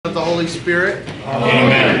Holy Spirit.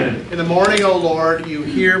 Amen. In the morning, O Lord, you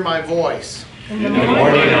hear my voice. In the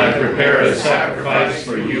morning I prepare a sacrifice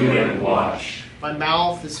for you and watch. My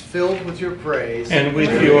mouth is filled with your praise. And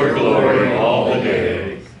with your glory all the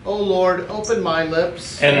day. O Lord, open my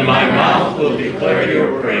lips. And my mouth will declare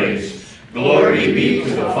your praise. Glory be to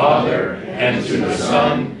the Father, and to the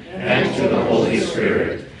Son, and to the Holy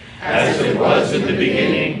Spirit, as it was in the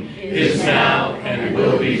beginning, is now, and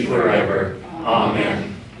will be forever. Amen.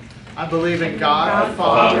 I believe in God, the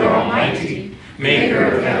Father Almighty, maker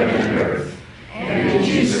of heaven and earth, and in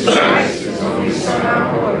Jesus Christ, his only Son,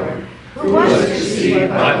 our Lord, who was conceived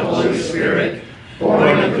by the Holy Spirit,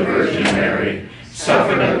 born of the Virgin Mary,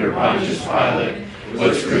 suffered under Pontius Pilate,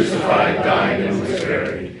 was crucified, died, and was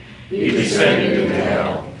buried. He descended into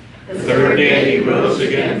hell. The third day he rose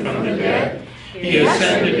again from the dead. He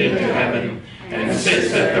ascended into heaven, and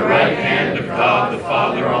sits at the right hand of God the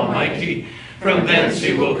Father Almighty. From thence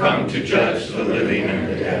he will come to judge the living and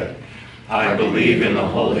the dead. I believe in the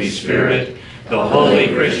Holy Spirit, the holy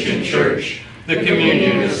Christian Church, the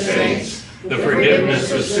communion of saints, the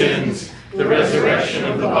forgiveness of sins, the resurrection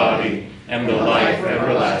of the body, and the life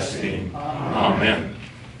everlasting. Amen.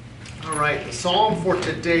 All right, the psalm for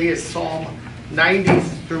today is Psalm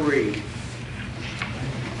 93.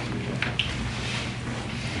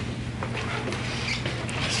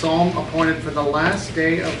 Psalm appointed for the last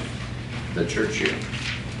day of the church year.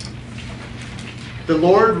 The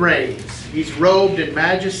Lord reigns. He's robed in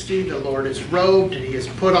majesty. The Lord is robed, and he has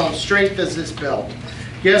put on strength as his belt.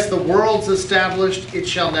 Yes, the world's established. It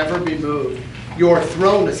shall never be moved. Your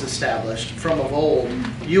throne is established from of old.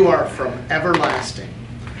 You are from everlasting.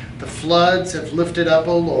 The floods have lifted up,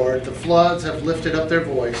 O Lord. The floods have lifted up their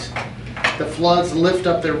voice. The floods lift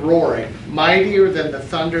up their roaring. Mightier than the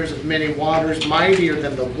thunders of many waters, mightier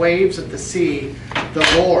than the waves of the sea, the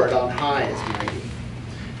Lord on high is mighty.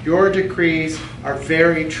 Your decrees are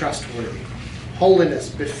very trustworthy. Holiness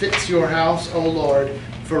befits your house, O Lord,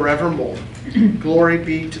 forevermore. Glory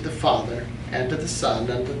be to the Father, and to the Son,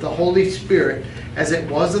 and to the Holy Spirit, as it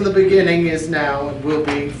was in the beginning, is now, and will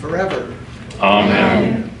be forever.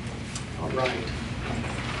 Amen. All right.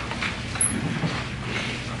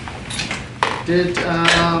 Did,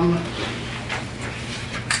 I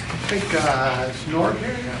think, is Nord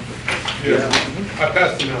here? Yeah. I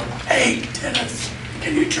passed him out. Hey, Dennis,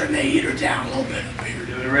 can you turn the heater down a little bit up here?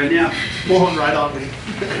 Doing it right now. Blowing right on me.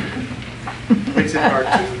 Makes it hard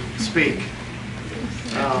to speak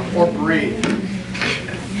or breathe. I'm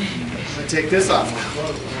going to take this off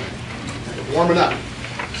now. Warm it up.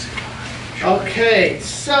 Okay,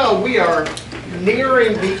 so we are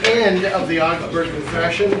nearing the end of the Augsburg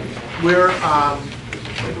Confession. We're on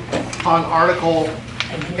Article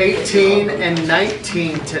 18 and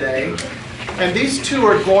 19 today. And these two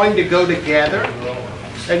are going to go together.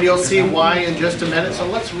 And you'll see why in just a minute. So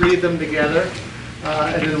let's read them together.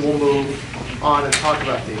 And then we'll move on and talk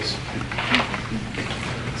about these.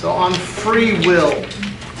 So on free will.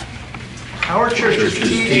 Our churches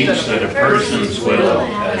teach that a person's will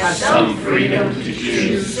has some freedom to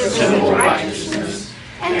choose civil righteousness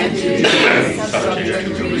and to be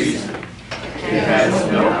subject to reason. It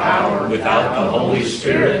has no power without the Holy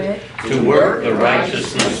Spirit to work the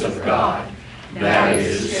righteousness of God, that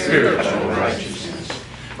is, spiritual righteousness.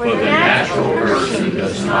 For the natural person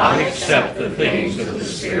does not accept the things of the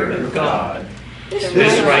Spirit of God.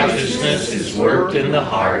 This righteousness is worked in the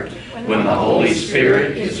heart when the Holy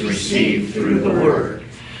Spirit is received through the Word.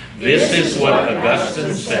 This is what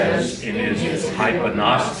Augustine says in his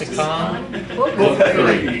Hypognosticon, Book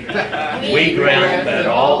 3. We grant that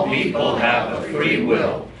all people have a free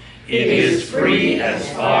will. It is free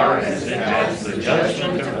as far as it has the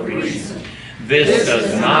judgment of reason. This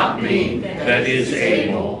does not mean that it is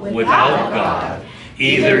able, without God,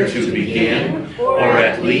 either to begin or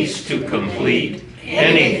at least to complete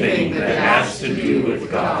anything that has to do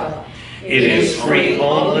with God. It is free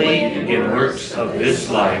only in works of this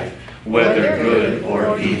life, whether good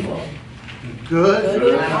or evil.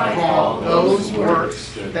 good call those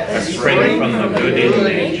works that spring from the good in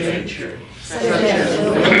nature, such as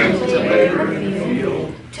to labor in the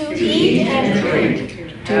field, to eat and drink,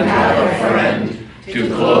 to have a friend, to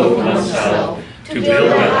clothe oneself, to build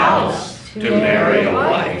a house, to marry a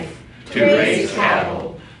wife, to raise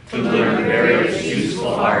cattle, to learn various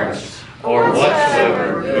useful arts, or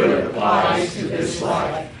whatsoever good applies to this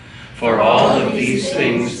life. For all of these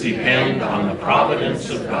things depend on the providence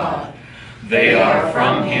of God. They are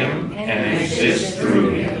from Him and exist through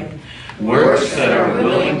Him. Works that are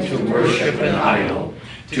willing to worship an idol,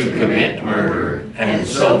 to commit murder, and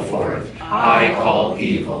so forth, I call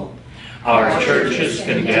evil. Our churches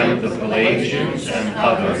condemn the Pelagians and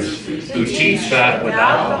others who teach that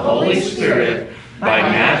without the Holy Spirit, by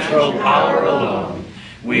natural power alone,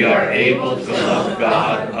 we are able to love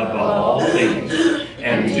God above all things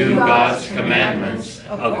and do God's commandments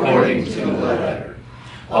according to the letter.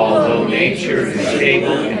 Although nature is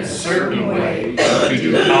able in a certain way to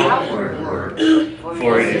do outward work,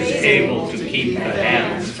 for it is able to keep the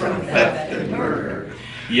hands from theft and murder,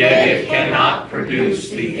 yet it cannot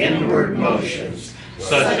produce the inward motions,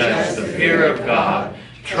 such as the fear of God,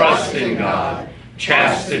 trust in God,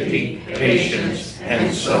 chastity, patience,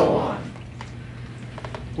 and so on.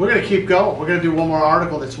 We're going to keep going. We're going to do one more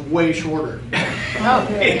article that's way shorter.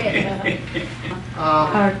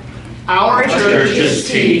 Our churches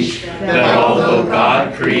teach that although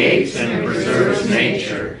God creates and preserves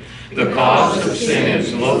nature, the cause of sin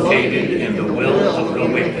is located in the will of the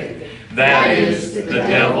wicked, that is, the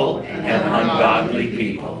devil and ungodly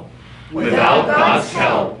people. Without God's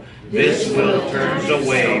help, this will turns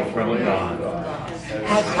away from God.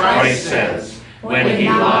 As Christ says, when he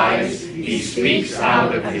lies, he speaks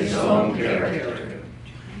out of his own character.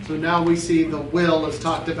 So now we see the will is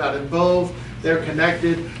talked about in both. They're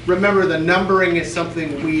connected. Remember, the numbering is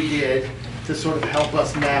something we did to sort of help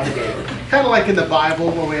us navigate. Kind of like in the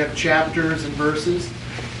Bible where we have chapters and verses.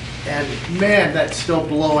 And man, that's still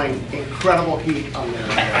blowing incredible heat on there.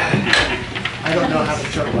 I don't know how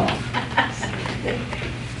to turn it off.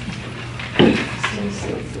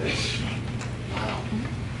 Wow.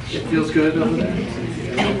 It feels good over there?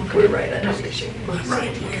 We're right under fishing.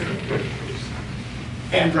 Right here.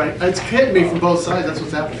 And right, it's hitting me from both sides. That's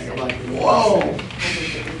what's happening. I'm like, whoa.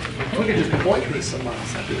 If we could just point me somewhere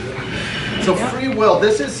else, that'd be good. So free will,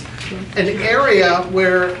 this is an area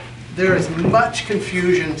where there is much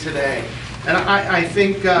confusion today. And I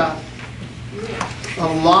think a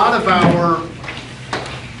lot of our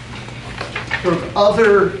sort of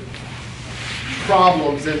other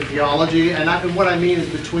problems in theology, and what I mean is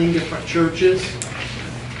between different churches,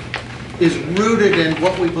 is rooted in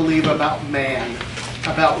what we believe about man,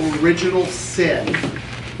 about original sin,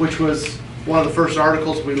 which was one of the first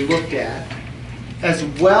articles we looked at, as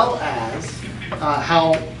well as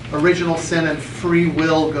how original sin and free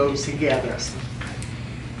will go together,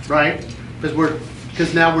 right?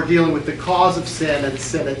 Because now we're dealing with the cause of sin and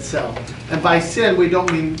sin itself. And by sin, we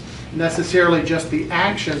don't mean necessarily just the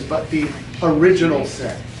actions, but the original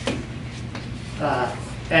sin.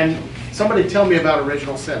 And somebody tell me about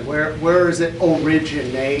original sin. Where does it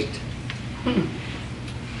originate?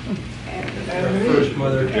 First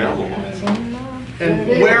mother devil. And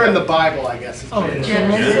where in the Bible, I guess?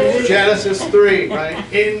 It's Genesis 3, right?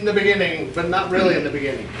 In the beginning, but not really in the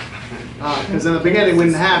beginning. Because in the beginning, we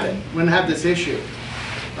didn't have it. We didn't have this issue.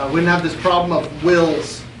 We didn't have this problem of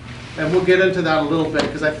wills. And we'll get into that a little bit,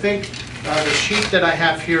 because I think the sheet that I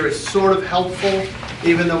have here is sort of helpful,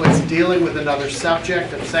 even though it's dealing with another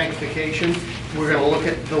subject of sanctification. We're going to look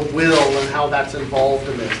at the will and how that's involved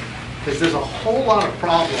in this. Because there's a whole lot of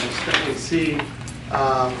problems that we see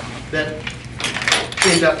that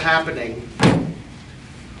end up happening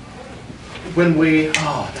when we,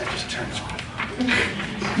 that just turned off.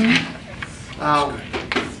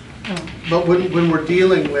 But when we're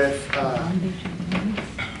dealing with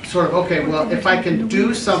sort of, okay, well, if I can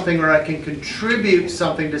do something or I can contribute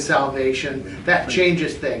something to salvation, that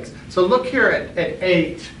changes things. So look here at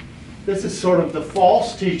 8. This is sort of the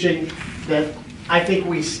false teaching that I think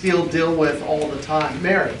we still deal with all the time.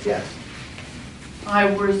 Mary, yes? I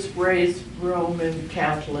was raised Roman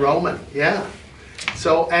Catholic. Roman, yeah.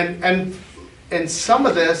 So, and some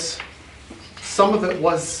of this, some of it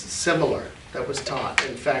was similar that was taught.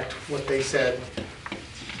 In fact, what they said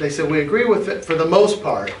we agree with it for the most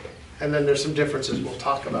part, and then there's some differences we'll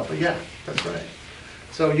talk about. But yeah, that's right.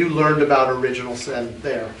 So you learned about original sin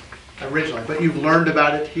there originally, but you've learned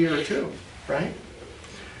about it here too, right?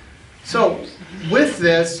 So with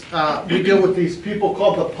this, we deal with these people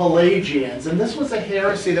called the Pelagians, and this was a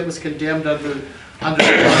heresy that was condemned under the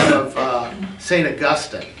time of St.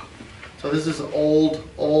 Augustine. So this is an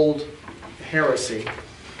old heresy.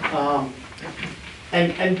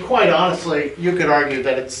 And quite honestly, you could argue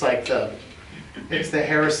that it's like it's the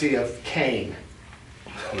heresy of Cain,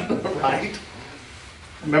 right?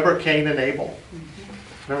 Remember Cain and Abel?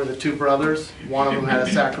 Remember the two brothers? One of them had a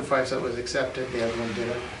sacrifice that was accepted, the other one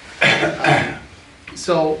didn't.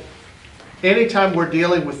 So anytime we're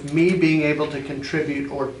dealing with me being able to contribute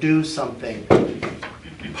or do something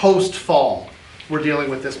post-fall, we're dealing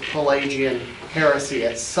with this Pelagian heresy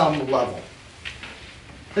at some level.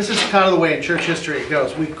 This is kind of the way in church history it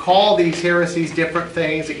goes. We call these heresies different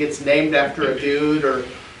things. It gets named after a dude or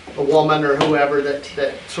a woman or whoever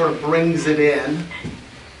that sort of brings it in.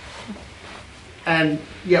 And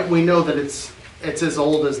yet we know that it's as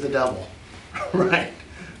old as the devil, right?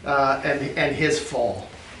 And his fall.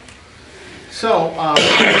 So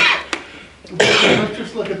let's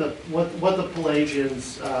just look at what the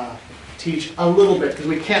Pelagians teach a little bit, because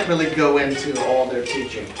we can't really go into all their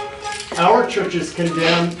teaching. Our churches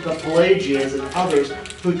condemn the Pelagians and others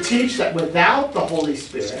who teach that without the Holy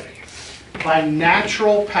Spirit, by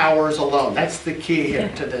natural powers alone, that's the key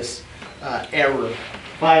here to this error,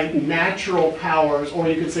 by natural powers, or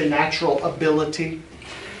you could say natural ability,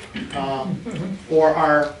 or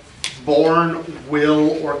our born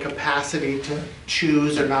will or capacity to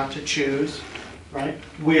choose or not to choose, right?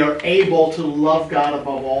 We are able to love God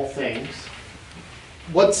above all things.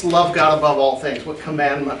 What's love God above all things? What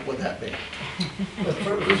commandment would that be? The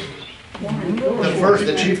first,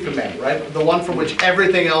 the chief commandment, right? The one from which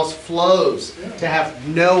everything else flows, to have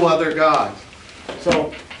no other God.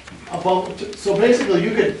 So basically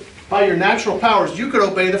you could, by your natural powers, you could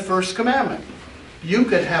obey the first commandment. You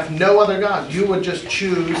could have no other God. You would just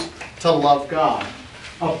choose to love God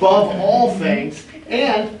above all things,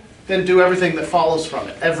 and then do everything that follows from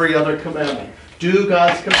it, every other commandment. Do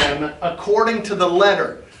God's commandment according to the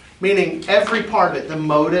letter, meaning every part of it, the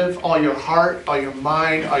motive, all your heart, all your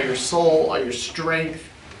mind, all your soul, all your strength,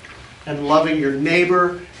 and loving your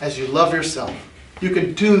neighbor as you love yourself. You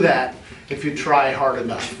can do that if you try hard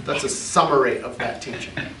enough. That's a summary of that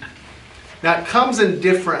teaching. Now it comes in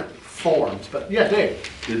different forms, but yeah, Dave.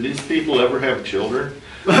 Did these people ever have children?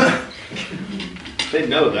 They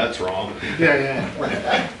know that's wrong. Yeah,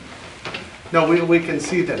 right. No, we can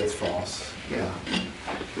see that it's false. Yeah,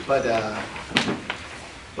 but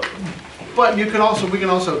we can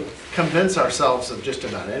also convince ourselves of just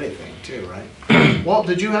about anything too, right? Walt,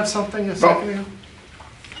 did you have something a second ago?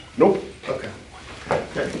 Nope. Okay.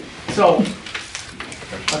 Good. So,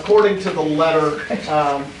 according to the letter,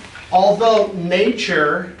 although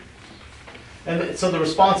nature, and so the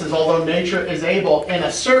response is, although nature is able in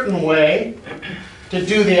a certain way to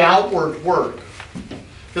do the outward work.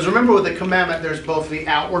 Because remember, with the commandment, there's both the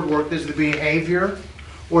outward work, there's the behavior,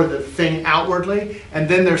 or the thing outwardly, and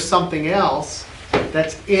then there's something else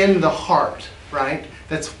that's in the heart, right?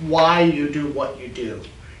 That's why you do what you do.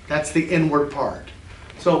 That's the inward part.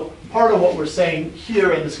 So part of what we're saying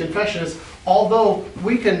here in this confession is, although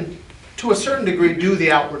we can, to a certain degree, do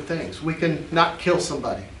the outward things. We can not kill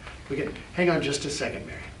somebody. We can, hang on just a second,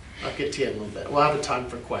 Mary. I'll get to you in a little bit. We'll have a time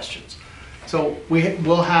for questions. So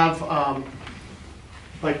we'll have,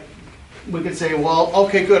 like, we could say, well,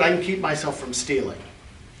 okay, good, I can keep myself from stealing.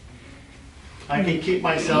 I can keep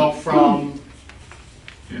myself from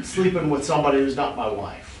sleeping with somebody who's not my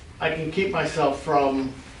wife. I can keep myself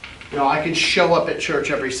from, I can show up at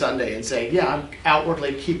church every Sunday and say, yeah, I'm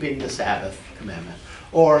outwardly keeping the Sabbath commandment.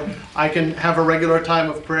 Or I can have a regular time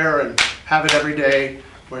of prayer and have it every day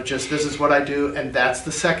where just this is what I do, and that's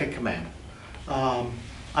the second commandment.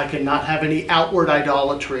 I cannot have any outward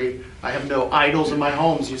idolatry. I have no idols in my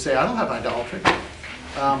homes. You say, I don't have idolatry.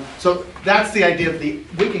 So that's the idea of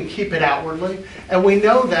we can keep it outwardly. And we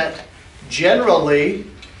know that generally,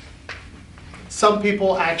 some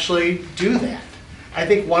people actually do that. I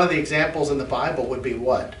think one of the examples in the Bible would be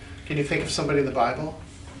what? Can you think of somebody in the Bible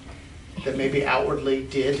that maybe outwardly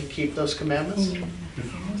did keep those commandments?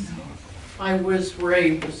 I was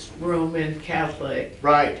raised Roman Catholic.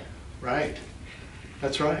 Right.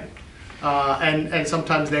 That's right. And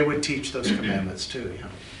sometimes they would teach those commandments too.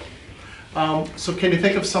 Yeah. So can you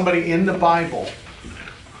think of somebody in the Bible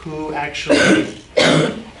who actually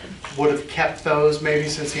would have kept those maybe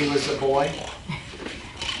since he was a boy?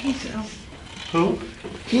 Jesus. Who?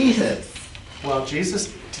 Jesus. Well,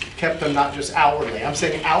 Jesus kept them not just outwardly. I'm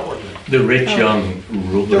saying outwardly. The rich young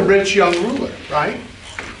ruler. The rich young ruler, right?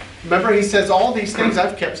 Remember, he says, all these things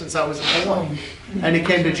I've kept since I was a boy. And he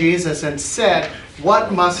came to Jesus and said,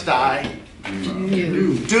 what must I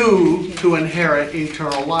do to inherit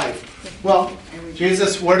eternal life? Well,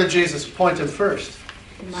 where did Jesus point him first?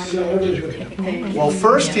 Well,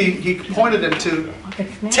 first he pointed him to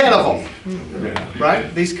 10 of them,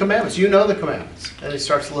 right? These commandments. You know the commandments. And he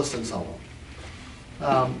starts listing some of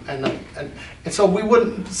them. And so we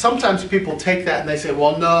wouldn't, sometimes people take that and they say,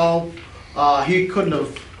 well, no, he couldn't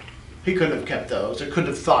have kept those, or couldn't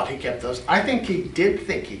have thought he kept those. I think he did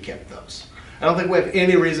think he kept those. I don't think we have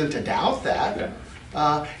any reason to doubt that.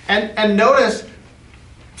 Yeah. And notice,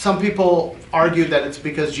 some people argue that it's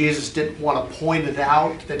because Jesus didn't want to point it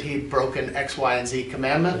out that he'd broken X, Y, and Z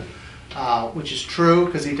commandment, which is true,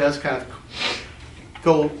 because he does kind of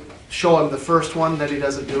go show him the first one that he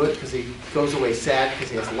doesn't do it, because he goes away sad because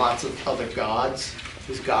he has lots of other gods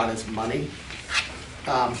His God is money.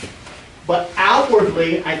 But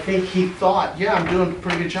outwardly, I think he thought, yeah, I'm doing a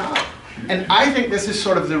pretty good job. And I think this is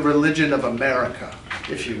sort of the religion of America,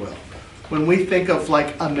 if you will. When we think of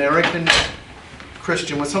like American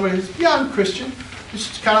Christian, when somebody says, yeah, I'm Christian, it's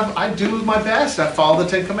just kind of, I do my best, I follow the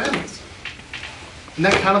Ten Commandments. Isn't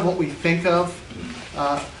that kind of what we think of?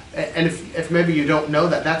 And if maybe you don't know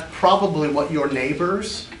that, that's probably what your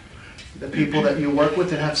neighbors, the people that you work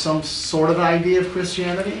with that have some sort of idea of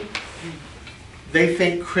Christianity, they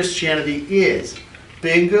think Christianity is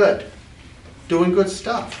being good, doing good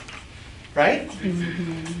stuff, right?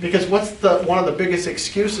 Because what's one of the biggest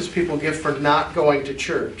excuses people give for not going to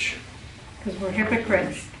church? Because we're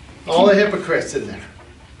hypocrites. All the hypocrites in there.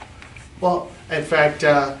 Well, in fact,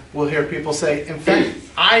 we'll hear people say, in fact,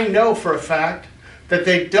 I know for a fact that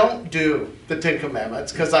they don't do the Ten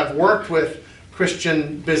Commandments because I've worked with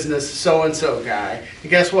Christian business so-and-so guy. And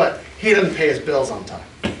guess what? He doesn't pay his bills on time.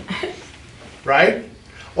 Right?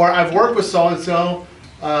 Or I've worked with so-and-so,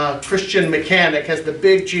 Christian mechanic has the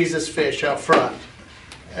big Jesus fish out front.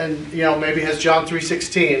 And, you know, maybe has John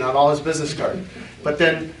 3:16 on all his business cards.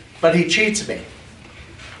 But he cheats me.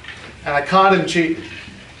 And I caught him cheating.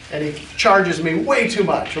 And he charges me way too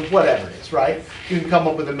much, or whatever it is, right? You can come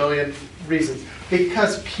up with a million reasons.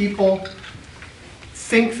 Because people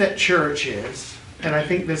think that church is, and I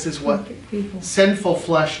think this is what sinful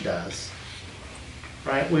flesh does,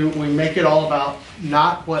 right? We make it all about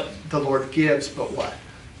not what the Lord gives, but what?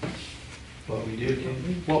 What we do.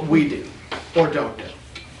 What we do, or don't do,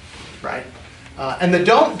 right? And the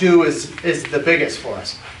don't do is the biggest for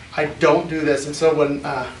us. I don't do this. And so when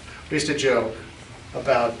we used to joke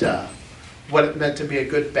about what it meant to be a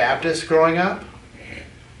good Baptist growing up,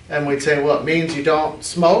 and we'd say, well, it means you don't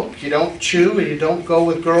smoke, you don't chew, and you don't go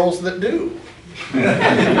with girls that do.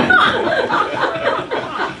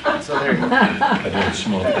 So there you go. I don't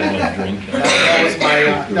smoke, I don't drink.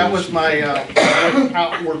 That was my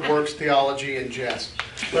outward works theology in jest.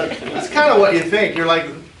 But that's kind of what you think. You're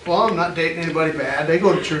like, well, I'm not dating anybody bad. They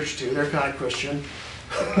go to church too. They're kind of Christian.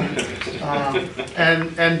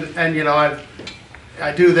 And you know,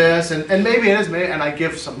 I do this, and maybe it is me, and I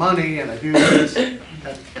give some money, and I do this.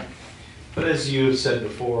 But as you have said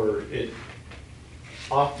before, it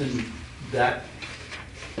often that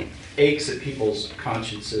aches at people's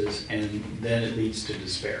consciences, and then it leads to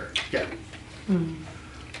despair. Yeah.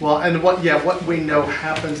 Well, and what we know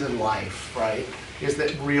happens in life, right, is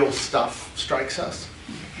that real stuff strikes us,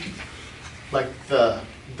 like the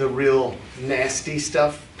real nasty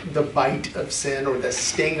stuff, the bite of sin or the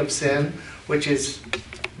sting of sin, which is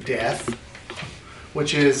death,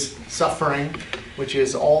 which is suffering, which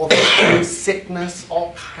is all the sickness,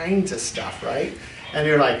 all kinds of stuff, right? And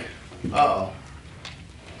you're like, uh-oh.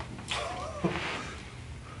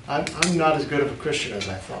 I'm not as good of a Christian as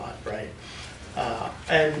I thought, right?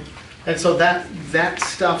 And so that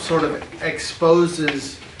stuff sort of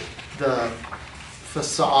exposes the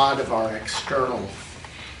facade of our external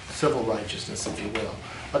civil righteousness, if you will.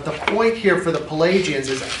 But the point here for the Pelagians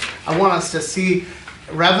is I want us to see,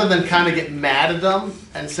 rather than kind of get mad at them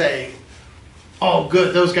and say, oh,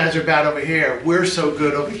 good, those guys are bad over here, we're so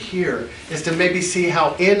good over here, is to maybe see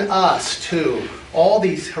how in us, too, all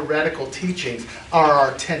these heretical teachings are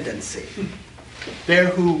our tendency. They're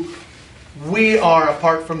who we are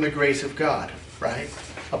apart from the grace of God, right?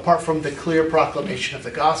 Apart from the clear proclamation of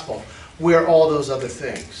the gospel, we're all those other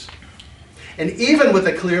things. And even with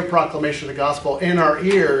the clear proclamation of the gospel in our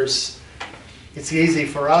ears, it's easy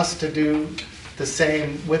for us to do the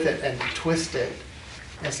same with it and twist it,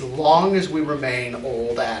 as long as we remain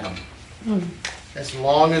old Adam. As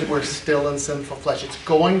long as we're still in sinful flesh. It's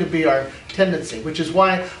going to be our tendency, which is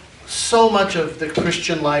why so much of the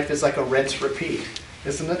Christian life is like a rinse-repeat,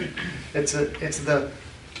 isn't it? It's the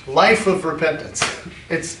life of repentance.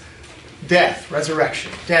 It's death,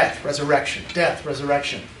 resurrection, death, resurrection, death,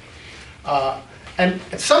 resurrection. And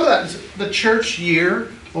some of that is the church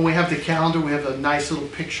year. When we have the calendar, we have a nice little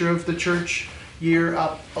picture of the church year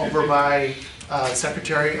up over by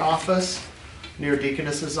secretary office, near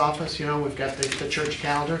deaconess's office. You know, we've got the church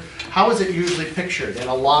calendar. How is it usually pictured? In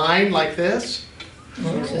a line like this?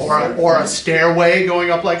 Or a stairway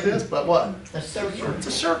going up like this? But what? A circle. It's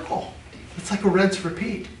a circle. It's like a rinse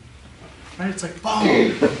repeat. Right? It's like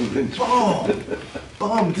boom, boom,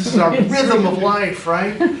 boom. This is our rhythm of life,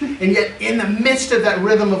 right? And yet in the midst of that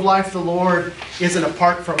rhythm of life, the Lord isn't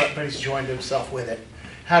apart from it, but He's joined Himself with it.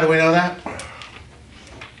 How do we know that?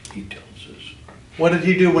 He tells us. What did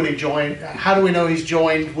He do when He joined? How do we know He's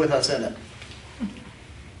joined with us in it?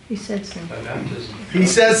 He said so. By baptism. He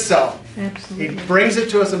says so. Absolutely. He brings it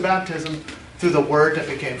to us in baptism through the Word that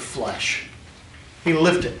became flesh. He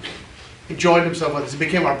lifted. He joined himself with us. He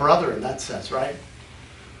became our brother in that sense, right?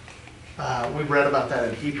 We read about that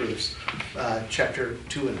in Hebrews chapter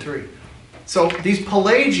 2 and 3. So these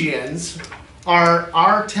Pelagians are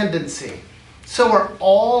our tendency. So are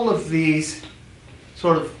all of these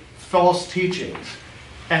sort of false teachings.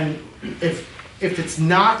 And if it's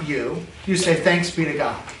not you, you say, thanks be to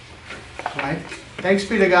God. Right? Thanks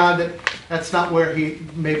be to God that that's not where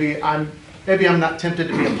maybe I'm not tempted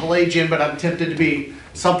to be a Pelagian, but I'm tempted to be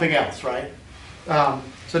something else, right?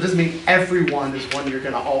 So it doesn't mean everyone is one you're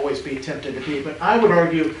going to always be tempted to be. But I would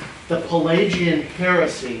argue the Pelagian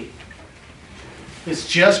heresy is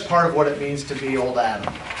just part of what it means to be old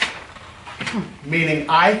Adam. Meaning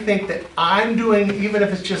I think that I'm doing, even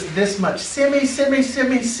if it's just this much,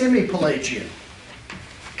 semi-Pelagian.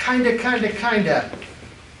 Kinda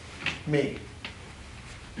me.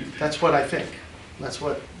 That's what I think. That's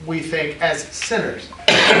what we think as sinners.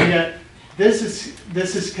 And yet, this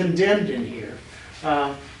is condemned in here.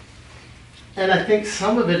 And I think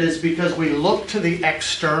some of it is because we look to the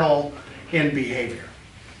external in behavior.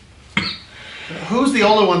 Who's the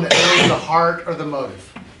only one that knows the heart or the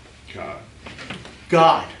motive? God.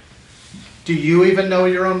 God. Do you even know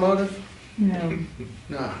your own motive? No.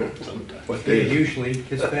 No. But usually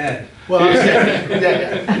it's bad. Well,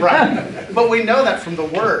 yeah, right. But we know that from the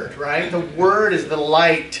Word, right? The Word is the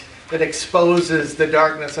light that exposes the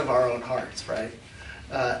darkness of our own hearts, right?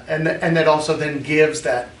 And that also then gives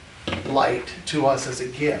that light to us as a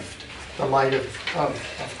gift, the light of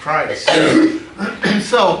Christ.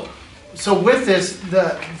 So with this,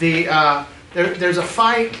 there's a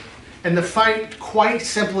fight, and the fight quite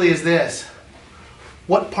simply is this.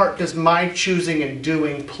 What part does my choosing and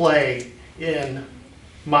doing play in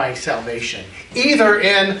my salvation? Either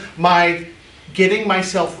in my getting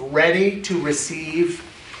myself ready to receive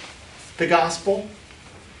the gospel,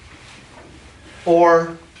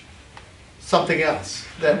 or something else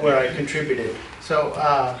where I contributed. So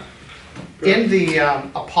in the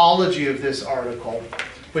apology of this article,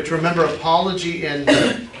 which remember, apology in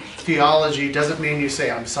theology doesn't mean you say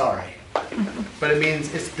I'm sorry, but it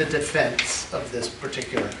means it's the defense of this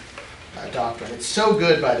particular doctrine. It's so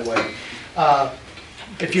good, by the way.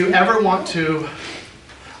 If you ever want to,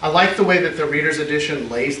 I like the way that the Reader's Edition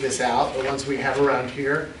lays this out, the ones we have around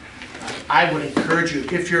here. I would encourage you,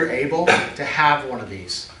 if you're able, to have one of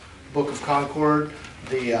these. Book of Concord,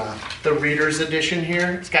 the Reader's Edition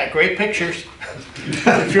here. It's got great pictures,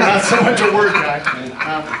 if you're not so much a word guy.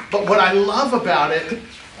 But what I love about it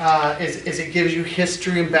is it gives you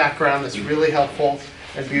history and background that's really helpful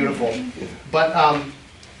and beautiful. But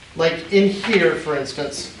like in here, for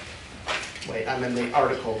instance, wait, I'm in the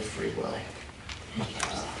article of free will.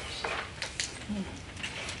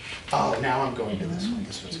 Oh, now I'm going to this one.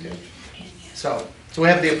 This one's good. So we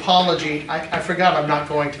have the apology. I forgot I'm not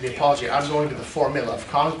going to the apology. I'm going to the formula of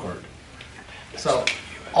Concord. So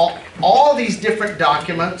all these different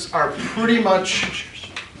documents are pretty much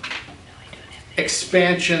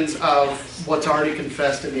expansions of what's already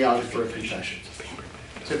confessed in the Augsburg Confession.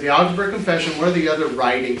 So the Augsburg Confession, what are the other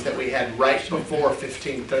writings that we had right before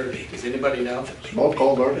 1530? Does anybody know? Small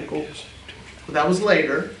called articles. Well, that was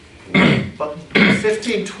later. But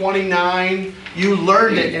 1529, you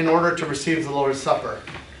learned it in order to receive the Lord's Supper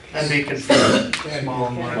and be confirmed.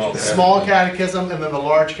 Small catechism and then the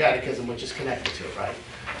large catechism, which is connected to it, right?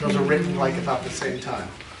 Those are written like about the same time.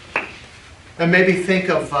 And maybe think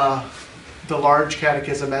of the large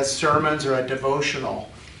catechism as sermons or a devotional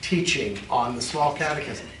teaching on the small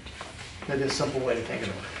catechism. That is a simple way to think of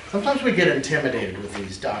it. Sometimes we get intimidated with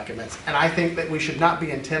these documents, and I think that we should not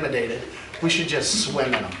be intimidated. We should just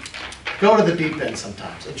swim in them. Go to the deep end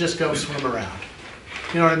sometimes and just go swim around.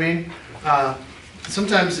 You know what I mean?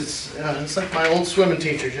 Sometimes it's like my old swimming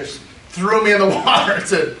teacher just threw me in the water and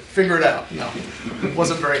said, figure it out. No, it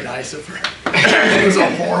wasn't very nice of her. It was a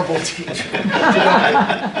horrible teacher.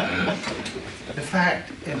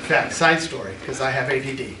 In fact, side story, because I have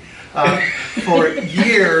ADD. For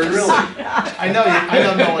years, I know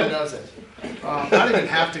no one knows it. I don't even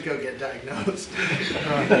have to go get diagnosed.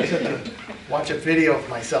 I just have to watch a video of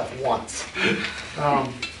myself once.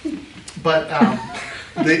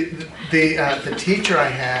 The teacher I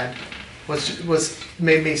had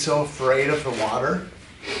made me so afraid of the water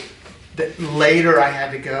that later I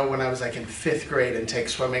had to go when I was like in 5th grade and take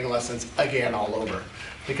swimming lessons again all over,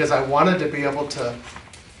 because I wanted to be able to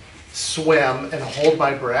swim and hold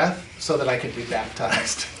my breath so that I could be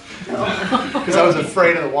baptized, because I was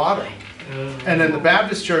afraid of the water. And in the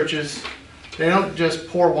Baptist churches, They don't just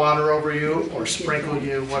pour water over you or sprinkle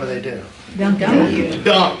you. What do? Dunk you.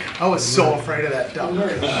 Dunk. I was so afraid of that dunk.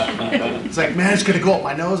 It's like, man, it's going to go up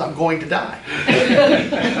my nose. I'm going to die.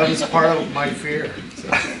 That was part of my fear. So,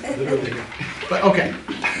 but okay.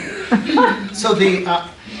 So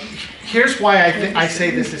here's why I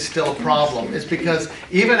say this is still a problem, is because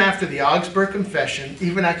even after the Augsburg Confession,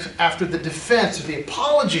 even after the defense or the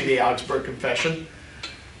apology of the Augsburg Confession,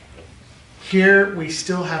 here we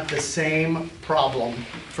still have the same problem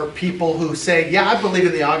for people who say, yeah, I believe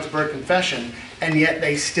in the Augsburg Confession, and yet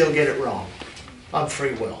they still get it wrong on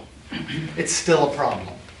free will. It's still a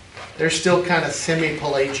problem. They're still kind of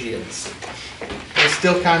semi-Pelagians. They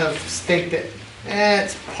still kind of think that,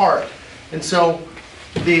 it's part. And so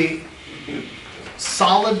the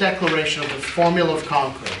solid declaration of the Formula of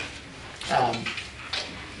Concord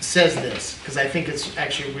says this, because I think it's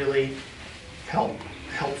actually really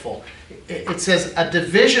helpful. It says, a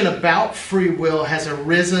division about free will has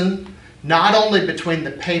arisen not only between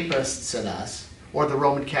the papists and us, or the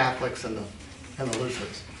Roman Catholics and the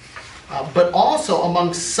Lutherans, but also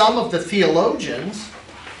among some of the theologians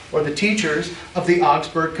or the teachers of the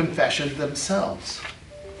Augsburg Confession themselves.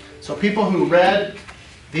 So people who read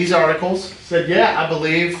these articles said, yeah, I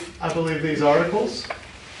believe these articles,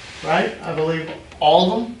 right? I believe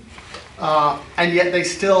all of them. And yet they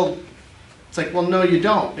still, it's like, well, no, you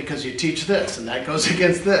don't, because you teach this, and that goes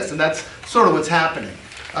against this. And that's sort of what's happening,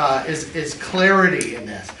 is clarity in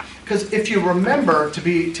this. Because if you remember, to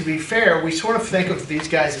be fair, we sort of think of these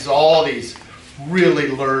guys as all these really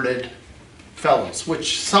learned fellows,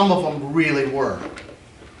 which some of them really were.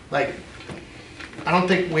 Like, I don't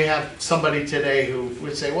think we have somebody today who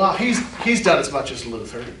would say, well, he's done as much as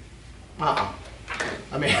Luther. I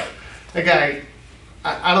mean, the guy,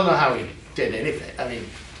 I don't know how he did anything. I mean,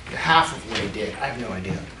 half of what he did, I have no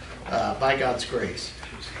idea, by God's grace.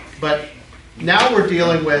 But now we're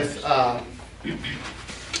dealing with some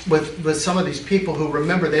of these people who,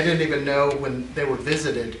 remember, they didn't even know when they were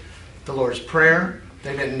visited the Lord's Prayer.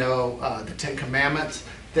 They didn't know the Ten Commandments.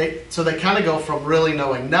 So they kind of go from really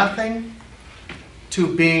knowing nothing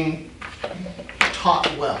to being taught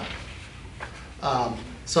well.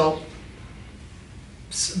 So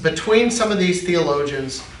between some of these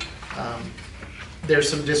theologians, there's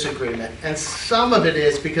some disagreement. And some of it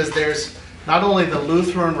is because there's not only the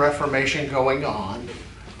Lutheran Reformation going on,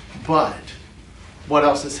 but what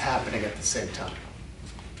else is happening at the same time?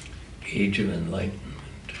 Age of Enlightenment.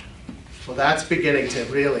 Well, that's beginning to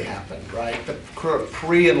really happen, right? The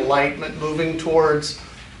pre-Enlightenment, moving towards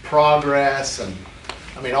progress, and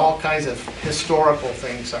I mean, all kinds of historical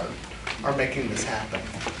things are making this happen.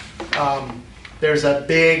 There's a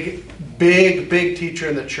big teacher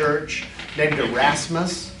in the church named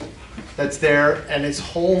Erasmus that's there, and his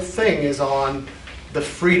whole thing is on the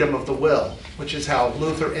freedom of the will, which is how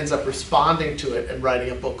Luther ends up responding to it and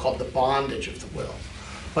writing a book called The Bondage of the Will.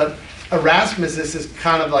 But Erasmus is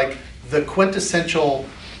kind of like the quintessential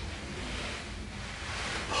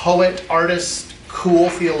poet, artist, cool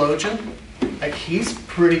theologian. Like, he's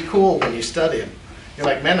pretty cool when you study him. You're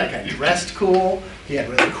like, man, that guy dressed cool. He had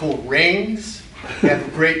really cool rings. He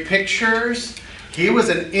had great pictures. He was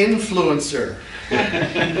an influencer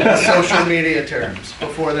in social media terms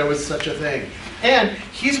before there was such a thing. And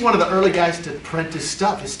he's one of the early guys to print his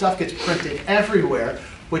stuff. His stuff gets printed everywhere,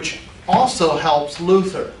 which also helps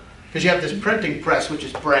Luther. Because you have this printing press, which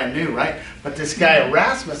is brand new, right? But this guy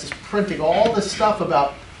Erasmus is printing all this stuff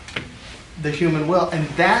about the human will, and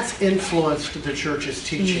that's influenced the church's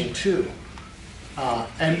teaching too.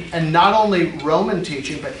 And not only Roman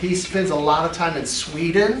teaching, but he spends a lot of time in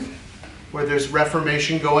Sweden, where there's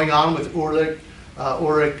Reformation going on with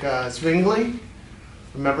Ulrich Zwingli.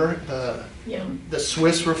 Remember the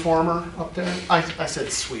Swiss reformer up there? I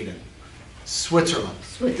said Sweden. Switzerland.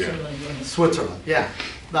 Switzerland, yeah.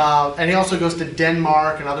 And he also goes to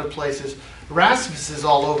Denmark and other places. Erasmus is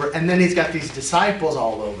all over, and then he's got these disciples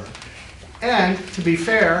all over. And to be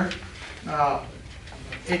fair,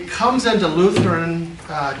 it comes into Lutheran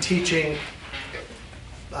teaching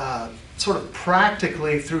sort of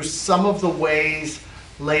practically through some of the ways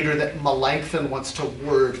later that Melanchthon wants to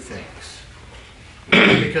word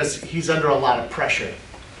things, because he's under a lot of pressure.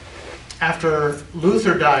 After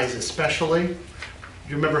Luther dies especially,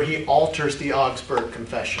 you remember he alters the Augsburg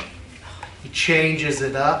Confession. He changes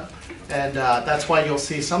it up, and that's why you'll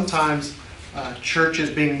see sometimes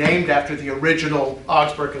churches being named after the original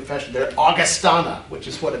Augsburg Confession. They're Augustana, which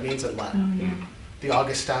is what it means in Latin. Oh, yeah. The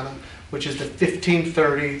Augustana, which is the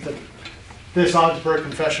 1530, this Augsburg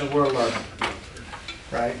Confession we're learning,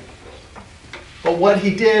 right? But what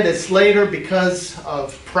he did is later, because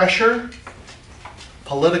of pressure,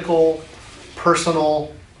 political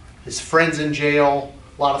personal, his friends in jail,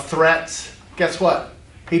 a lot of threats. Guess what?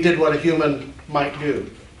 He did what a human might do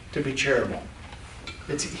to be charitable.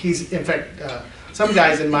 He's in fact, some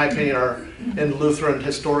guys, in my opinion, are in Lutheran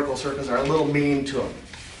historical circles are a little mean to him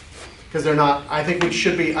because they're not. I think we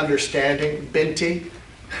should be understanding. Benti,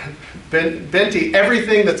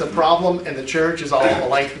 everything that's a problem in the church is all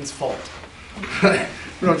Melanchthon's fault.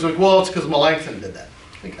 It's like, well, it's because Melanchthon did that.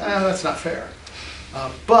 Like, that's not fair.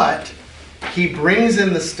 But he brings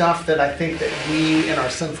in the stuff that I think that we in our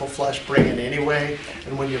sinful flesh bring in anyway.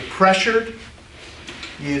 And when you're pressured,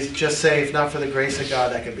 you just say, if not for the grace of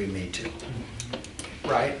God, that could be me too.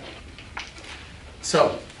 Right?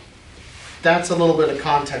 So, that's a little bit of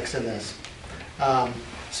context in this.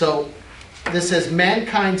 So, this says,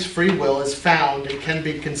 mankind's free will is found and can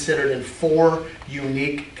be considered in 4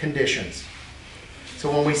 unique conditions.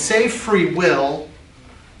 So when we say free will,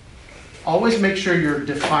 always make sure you're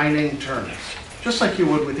defining terms, just like you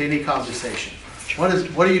would with any conversation.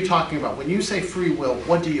 What are you talking about? When you say free will,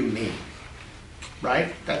 what do you mean?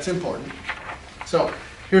 Right? That's important. So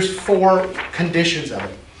here's 4 conditions of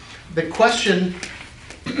it. The question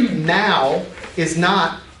now is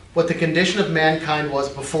not what the condition of mankind was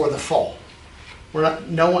before the fall.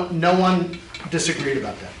 No one disagreed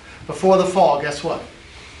about that. Before the fall, guess what?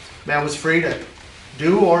 Man was free to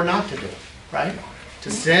do or not to do, right?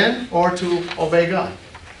 To sin or to obey God.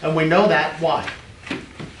 And we know that. Why?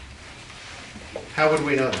 How would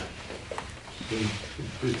we know that?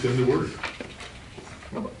 It's in the Word.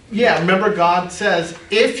 Yeah, remember God says,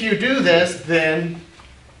 if you do this, then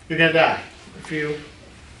you're going to die. If you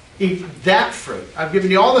eat that fruit. I've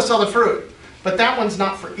given you all this other fruit, but that one's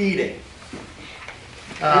not for eating.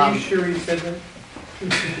 Are you sure he said that?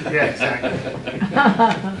 Yeah, exactly.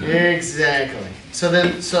 Exactly.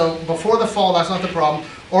 So before the fall, that's not the problem.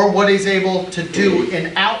 Or what he's able to do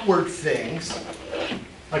in outward things,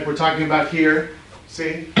 like we're talking about here,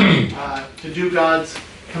 see? To do God's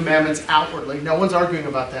commandments outwardly. No one's arguing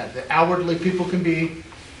about that. That outwardly people can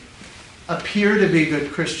appear to be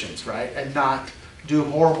good Christians, right? And not do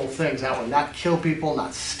horrible things outwardly. Not kill people,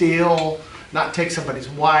 not steal, not take somebody's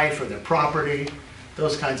wife or their property.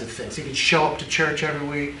 Those kinds of things. He can show up to church every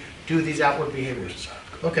week, do these outward behaviors.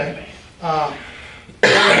 Okay.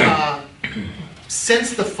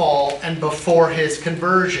 Since the fall and before his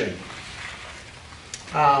conversion.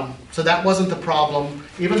 So that wasn't the problem.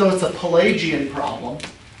 Even though it's a Pelagian problem,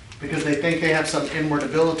 because they think they have some inward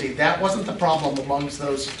ability, that wasn't the problem amongst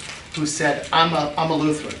those who said, I'm a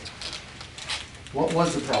Lutheran. What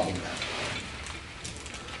was the problem then?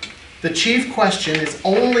 The chief question is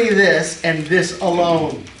only this and this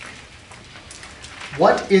alone.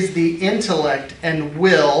 What is the intellect and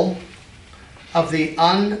will of the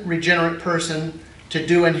unregenerate person to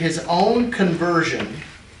do in his own conversion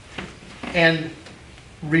and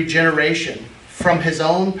regeneration from his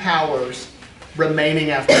own powers remaining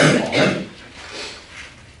after the fall?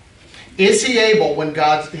 Is he able when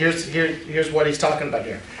God's... Here's what he's talking about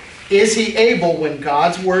here. Is he able when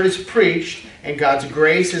God's word is preached and God's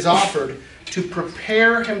grace is offered to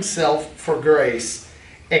prepare himself for grace,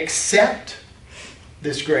 accept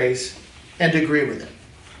this grace, and agree with it?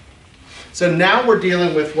 So now we're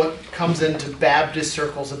dealing with what comes into Baptist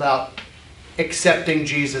circles about accepting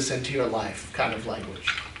Jesus into your life kind of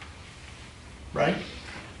language. Right?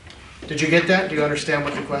 Did you get that? Do you understand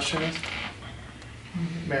what the question is?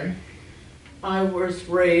 Mary? I was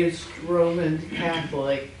raised Roman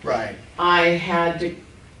Catholic. Right. I had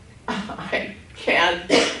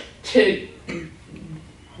to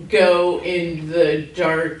go in the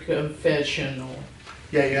dark confessional.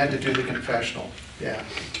 Yeah, you had to do the confessional. Yeah.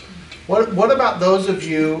 What about those of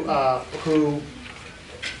you who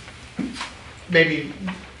maybe,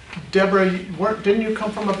 Deborah, didn't you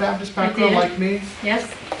come from a Baptist background like me?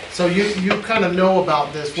 Yes. So you kind of know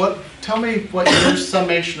about this. Tell me what your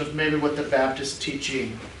summation of maybe what the Baptist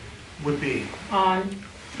teaching would be. On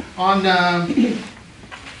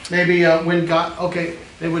maybe when God, okay,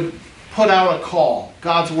 they would put out a call.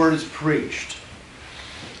 God's word is preached.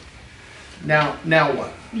 Now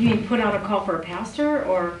what? You mean put out a call for a pastor,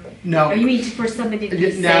 or? No. Or you mean for somebody to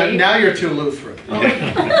be saved? Now you're too Lutheran.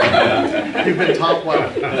 You've been taught well.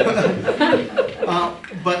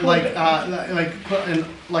 But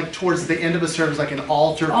like towards the end of a service, like an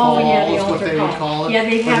altar call is what they would call it. Yeah,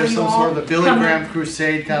 they'd have you some all sort of a Billy Graham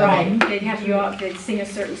crusade kind of thing. Right, they'd have you all, they'd sing a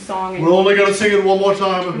certain song. And we're only going to sing it one more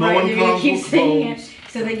time if no one they're comes. keep singing it,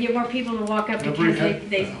 so they get more people to walk up because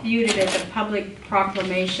they viewed it as a public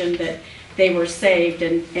proclamation that they were saved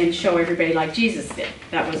and show everybody like Jesus did.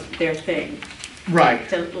 That was their thing. Right.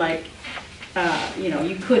 To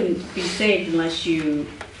you couldn't be saved unless you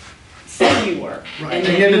said you were. Right, And and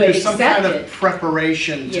then you you had to do some kind accepted. of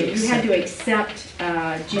preparation Yeah, to you had accept. to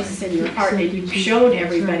accept Jesus in your heart, and you showed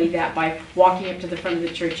everybody that by walking up to the front of the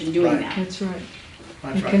church and doing Right. that. That's right.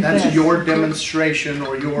 That's And right. That's confess. your demonstration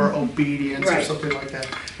or your obedience or Right. something like that.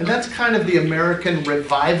 And that's kind of the American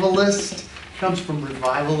revivalist, comes from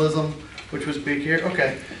revivalism, which was big here.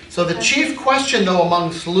 Okay, so the chief question though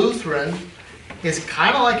amongst Lutheran is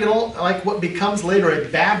kind of like what becomes later a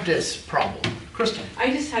Baptist problem. Kristen? I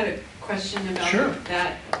just had a question about Sure.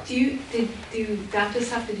 that. Do Baptists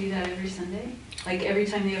have to do that every Sunday? Like every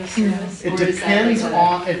time they have a service? It Or is that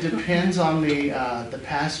like depends on the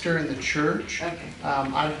pastor and the church. Okay.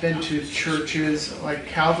 I've been to churches like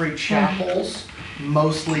Calvary chapels,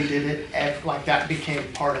 mostly did it like that became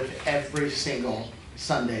part of every single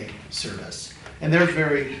Sunday service, and they're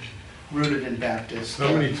very rooted in Baptist.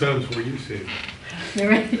 How many times were you saved?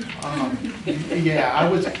 Yeah, I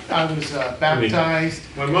was baptized.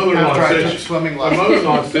 My mother-in-law after I said took swimming my lessons.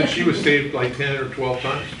 mother-in-law said she was saved like 10 or 12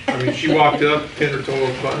 times. I mean, she walked up 10 or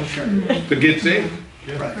 12 times to get saved.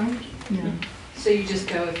 Yeah. Right. Yeah. So you just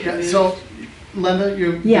go if you're Yeah, moved? so, Linda, did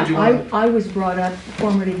you Yeah, want I was brought up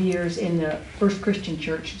formative years in the First Christian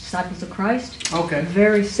Church, Disciples of Christ. Okay.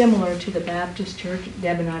 Very similar to the Baptist Church.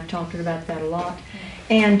 Deb and I have talked about that a lot.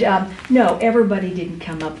 And no, everybody didn't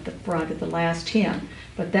come up at the front of the last hymn,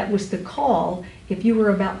 but that was the call. If you were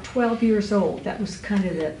about 12 years old, that was kind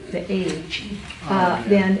of the age. yeah.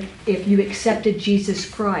 Then if you accepted Jesus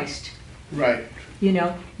Christ, Right. you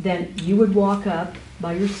know, then you would walk up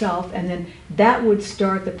by yourself, and then that would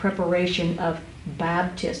start the preparation of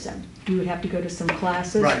baptism. You would have to go to some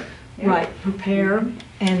classes. Right. Right, prepare,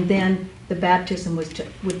 and then the baptism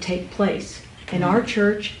would take place. In our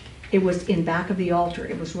church, it was in back of the altar.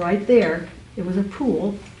 It was right there. It was a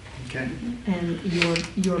pool, Okay. and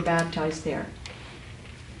you were baptized there.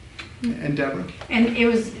 And Deborah? And it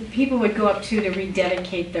was, people would go up too to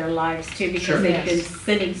rededicate their lives too, Sure. because they've Yes. been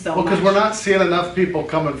sinning so Well, much. because we're not seeing enough people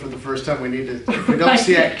coming for the first time. We need to, if we don't Right.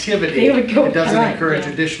 see activity, They would go- it doesn't right, encourage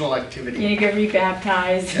yeah. additional activity. You get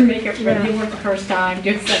rebaptized, make it Yeah. ready for the first time,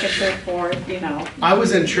 do it second, third, fourth, you know. I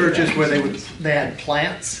was in churches where they had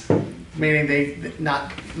plants, meaning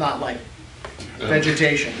not like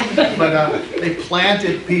vegetation, but they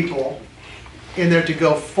planted people in there to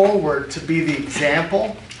go forward to be the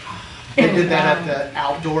example. They did that at the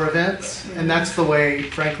outdoor events, and that's the way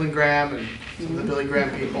Franklin Graham and some of the Billy Graham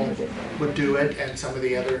people would do it, and some of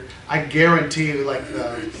the other, I guarantee you, like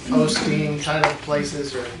the Osteen kind of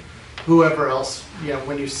places or whoever else, you know,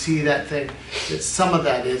 when you see that thing, that some of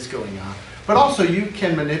that is going on. But also you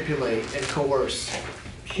can manipulate and coerce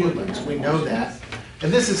humans, we know that.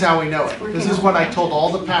 And this is how we know it. This is what I told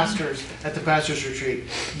all the pastors at the pastor's retreat.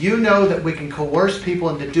 You know that we can coerce people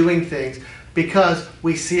into doing things because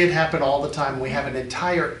we see it happen all the time. We have an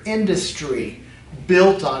entire industry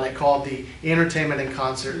built on it called the entertainment and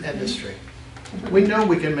concert industry. We know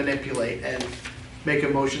we can manipulate and make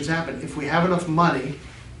emotions happen. If we have enough money,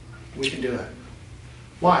 we can do it.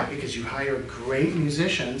 Why? Because you hire great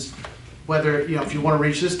musicians. Whether, you know, if you want to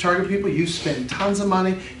reach this target people, you spend tons of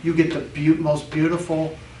money, you get the most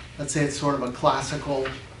beautiful, let's say it's sort of a classical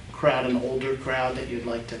crowd, an older crowd that you'd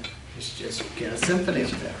like to just get a symphony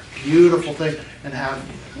up there. Beautiful thing, and have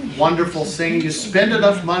wonderful singing. You spend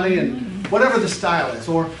enough money and whatever the style is,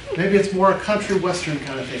 or maybe it's more a country western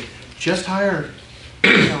kind of thing. Just hire,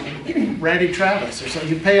 you know, Randy Travis or something.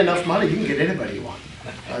 You pay enough money, you can get anybody you want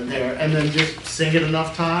there, and then just sing it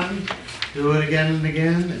enough time. Do it again and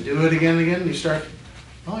again, and do it again and again, and you start,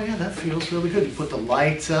 oh yeah, that feels really good. You put the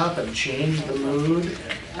lights up and change the mood.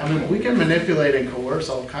 I mean, we can manipulate and coerce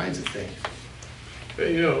all kinds of things.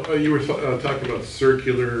 You know, you were talking about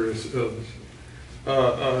circular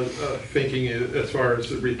thinking as far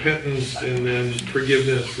as repentance and then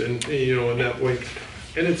forgiveness, and you know, in that way.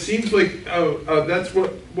 And it seems like that's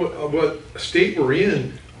what state we're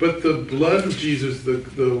in. But the blood of Jesus,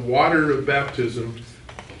 the water of baptism,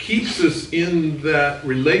 keeps us in that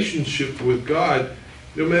relationship with God,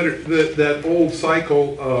 no matter that old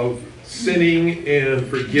cycle of sinning and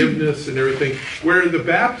forgiveness and everything, where the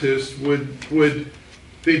Baptists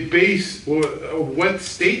they base what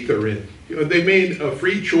state they're in. You know, they made a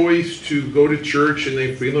free choice to go to church, and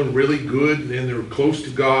they're feeling really good, and they're close to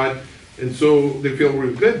God, and so they feel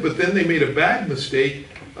really good. But then they made a bad mistake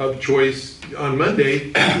of choice on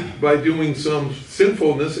Monday by doing some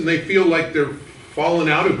sinfulness, and they feel like they're fallen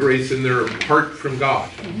out of grace and they're apart from God.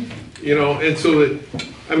 You know, and so that,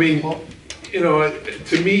 I mean, you know,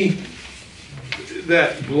 to me,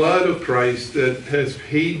 that blood of Christ that has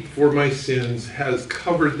paid for my sins has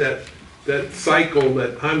covered that cycle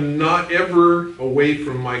that I'm not ever away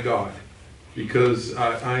from my God. because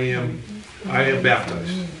I am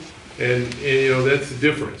baptized. And that's the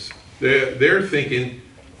difference. They're thinking,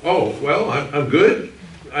 oh, well, I'm good.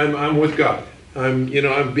 I'm with God.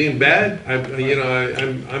 I'm being bad.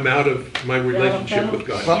 I'm out of my relationship with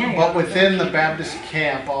God. But within the Baptist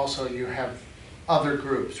camp also you have other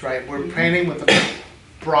groups, right? We're painting with a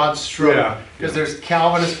broad stroke. Because there's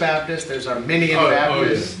Calvinist Baptist, there's Arminian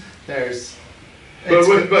Baptist, there's... But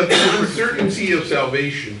the uncertainty of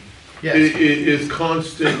salvation is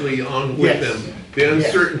constantly on with them. The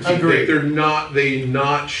uncertainty that they're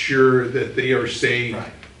not sure that they are saved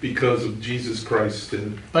because of Jesus Christ.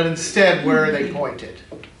 But instead, where are they pointed?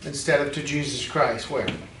 Instead of to Jesus Christ, where?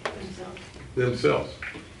 Themselves.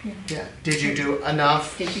 Yeah. Did you do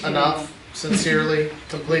enough? Enough? Sincerely?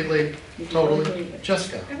 Completely? Totally?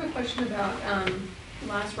 Jessica. I have a question about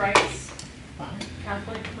last rites.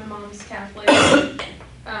 Catholic. My mom's Catholic.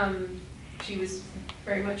 She was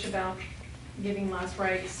very much about giving last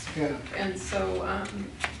rites. Yeah. And so,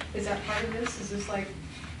 is that part of this? Is this like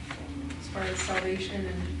as far as salvation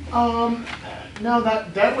and? No,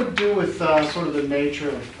 that would do with sort of the nature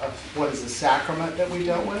of what is the sacrament that we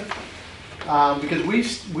dealt with. Because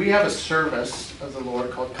we have a service of the Lord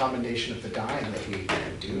called Commendation of the Dying that we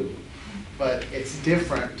do, but it's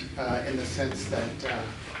different in the sense that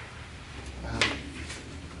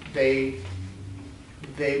they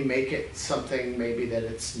make it something maybe that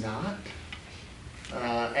it's not,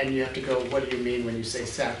 and you have to go, what do you mean when you say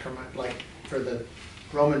sacrament? Like for the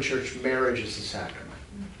Roman Church, marriage is a sacrament.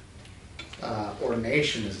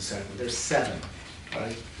 Ordination is a sacrament. There's 7,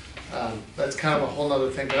 right? That's kind of a whole other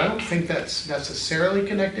thing, but I don't think that's necessarily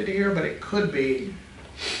connected to here, but it could be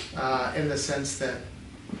in the sense that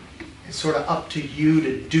it's sort of up to you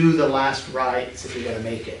to do the last rites if you're going to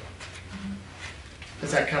make it. Is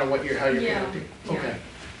that kind of how you're connecting? Okay.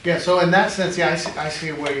 Yeah, so in that sense, I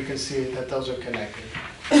see where you can see that those are connected.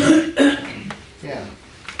 Yeah.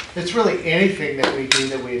 It's really anything that we do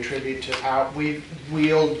that we attribute to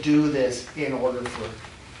we'll do this in order for,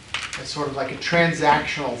 it's sort of like a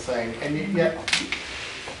transactional thing, and yet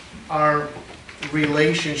our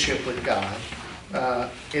relationship with God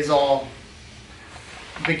is all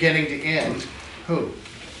beginning to end. Who's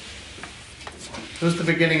the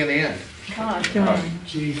beginning and the end? God.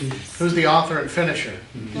 Jesus. Who's the author and finisher?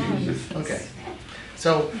 Jesus. Okay.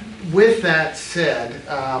 So with that said,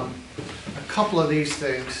 a couple of these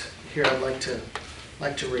things here I'd like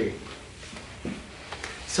to read.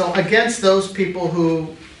 So against those people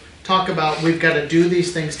who talk about we've got to do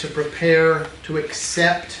these things to prepare to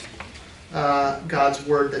accept God's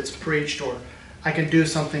word that's preached, or I can do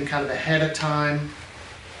something kind of ahead of time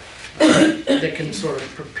that can sort of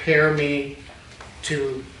prepare me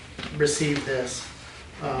to receive this.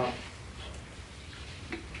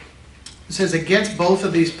 It says against both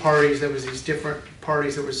of these parties, there was these different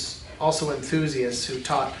parties. There was also enthusiasts who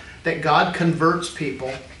taught that God converts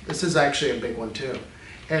people. This is actually a big one too.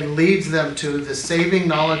 And leads them to the saving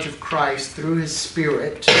knowledge of Christ through His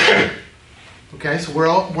Spirit. Okay, so we're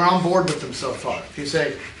on board with them so far. If you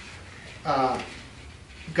say,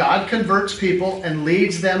 God converts people and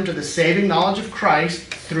leads them to the saving knowledge of Christ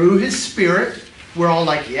through His Spirit, we're all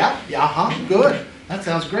like, good. That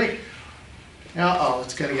sounds great. Uh-oh,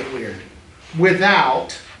 it's going to get weird.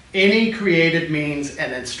 Without any created means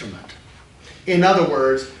and instrument. In other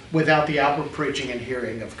words, without the outward preaching and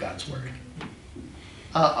hearing of God's word.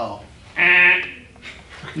 Uh-oh.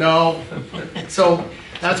 No. So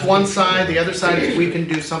that's one side. The other side is we can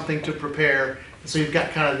do something to prepare. So you've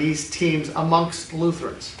got kind of these teams amongst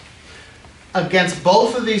Lutherans. Against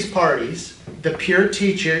both of these parties, the pure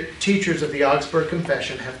teachers of the Augsburg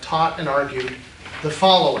Confession have taught and argued the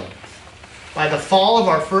following. By the fall of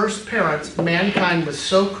our first parents, mankind was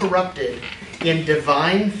so corrupted in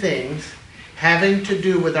divine things having to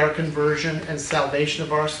do with our conversion and salvation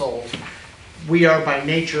of our souls, we are by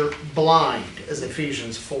nature blind, as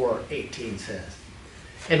Ephesians 4:18 says.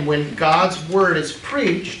 And when God's word is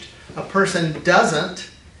preached, a person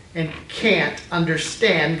doesn't and can't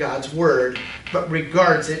understand God's word, but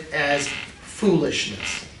regards it as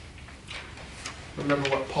foolishness. Remember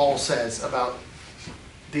what Paul says about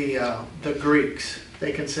the Greeks.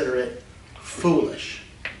 They consider it foolish.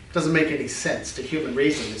 It doesn't make any sense to human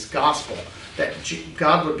reason, this gospel, that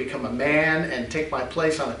God would become a man and take my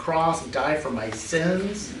place on a cross and die for my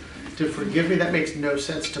sins to forgive me. That makes no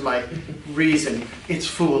sense to my reason. It's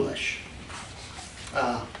foolish.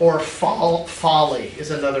 Or folly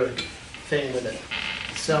is another thing with it.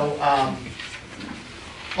 So,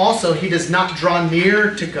 also, he does not draw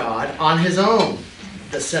near to God on his own,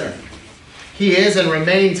 the sinner. He is and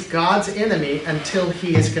remains God's enemy until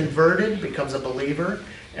he is converted, becomes a believer,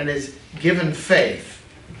 and is given faith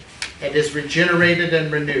and is regenerated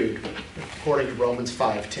and renewed, according to Romans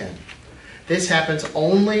 5:10. This happens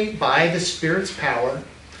only by the Spirit's power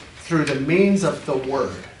through the means of the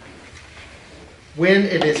Word, when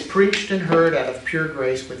it is preached and heard out of pure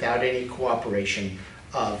grace without any cooperation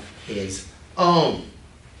of his own.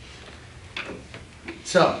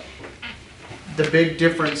 So, the big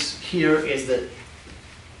difference here is that,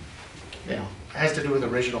 it has to do with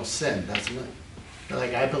original sin, doesn't it?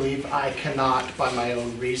 Like, I believe I cannot, by my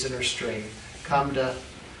own reason or strength, come to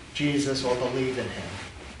Jesus or believe in him.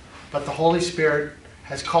 But the Holy Spirit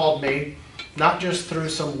has called me, not just through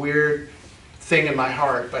some weird thing in my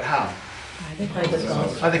heart, but how?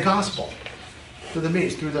 By the gospel. Through the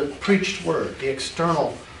means, through the preached word, the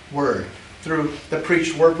external word, through the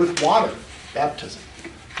preached word with water, baptism,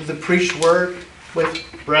 through the preached word with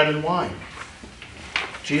bread and wine.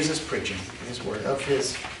 Jesus preaching his word of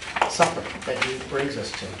his supper that he brings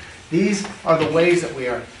us to. These are the ways that we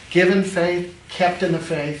are given faith, kept in the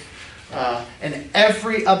faith, and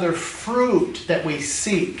every other fruit that we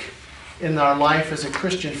seek in our life as a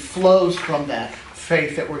Christian flows from that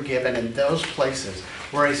faith that we're given in those places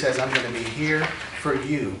where he says, I'm going to be here for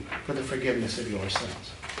you for the forgiveness of your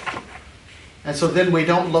sins. And so then we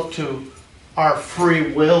don't look to our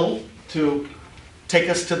free will to take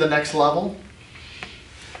us to the next level,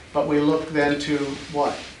 but we look then to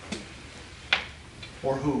what?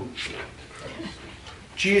 Or who?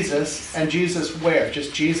 Jesus. And Jesus where?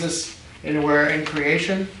 Just Jesus anywhere in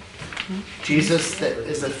creation? Jesus that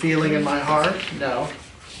is a feeling in my heart? No.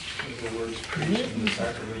 The words preached and the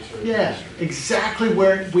sacraments are Yeah, exactly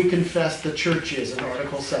where we confess the church is in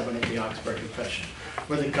Article 7 of the Augsburg Confession,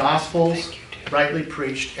 where the Gospels rightly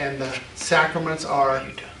preached and the sacraments are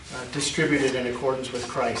distributed in accordance with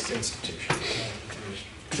Christ's institution.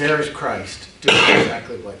 There is Christ doing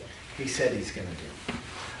exactly what he said he's going to do.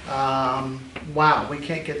 Wow, we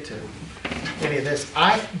can't get to any of this.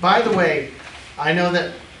 By the way, I know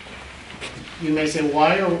that you may say,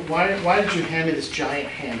 why did you hand me this giant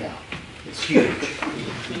handout? It's huge.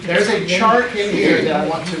 There's a chart in here that I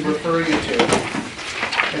want to refer you to.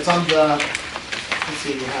 It's on the, let's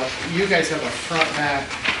see, you guys have a front back.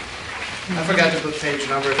 I forgot to put page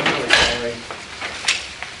numbers, I'm really sorry.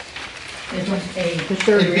 The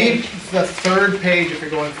third It'd be the third page if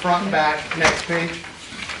you're going front, back, next page.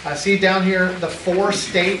 See down here, the 4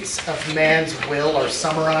 states of man's will are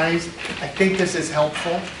summarized. I think this is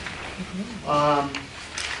helpful.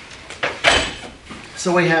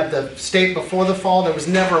 So we have the state before the fall. There was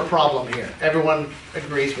never a problem here. Everyone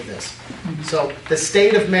agrees with this. So the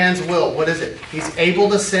state of man's will, what is it? He's able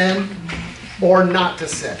to sin or not to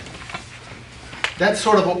sin. That's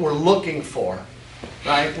sort of what we're looking for,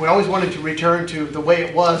 right? We always wanted to return to the way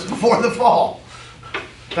it was before the fall.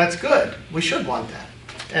 That's good. We should want that.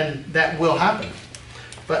 And that will happen.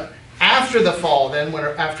 But after the fall, then,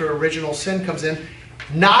 after original sin comes in,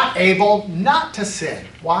 not able not to sin.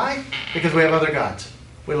 Why? Because we have other gods.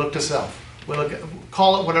 We look to self. We look at,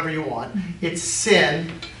 call it whatever you want. It's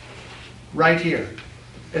sin right here.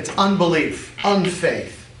 It's unbelief,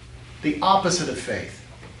 unfaith, the opposite of faith.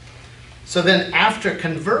 So then after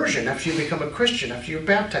conversion, after you become a Christian, after you're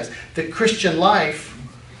baptized, the Christian life,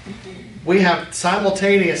 we have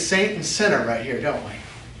simultaneous saint and sinner right here, don't we?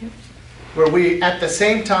 Where we, at the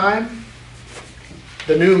same time,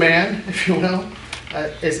 the new man, if you will,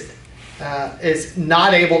 is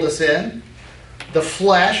not able to sin. The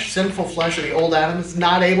flesh, sinful flesh of the old Adam, is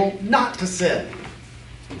not able not to sin.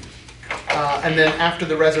 And then after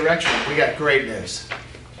the resurrection, we got great news.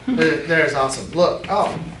 There's awesome. Look,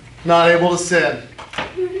 not able to sin.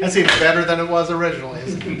 That's even better than it was originally,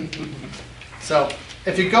 isn't it? So,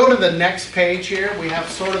 if you go to the next page here, we have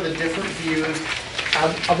sort of the different views.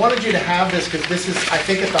 I wanted you to have this because this is, I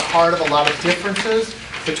think, at the heart of a lot of differences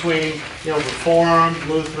between, Reformed,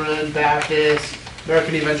 Lutheran, Baptist,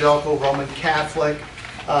 American Evangelical, Roman Catholic.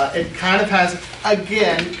 It kind of has,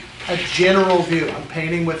 again, a general view. I'm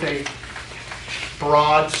painting with a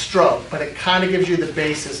broad stroke, but it kind of gives you the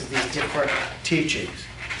basis of these different teachings.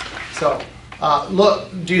 So, look,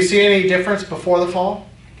 do you see any difference before the fall?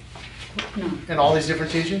 No. In all these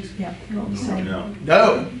different teachings? Yeah, all the same.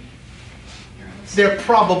 No. There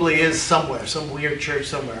probably is somewhere, some weird church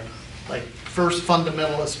somewhere, like First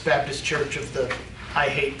Fundamentalist Baptist Church of the I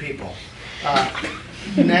hate people.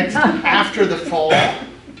 Next, after the fall,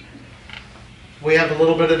 we have a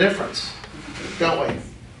little bit of difference, don't we?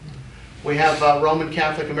 We have Roman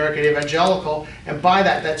Catholic, American Evangelical, and by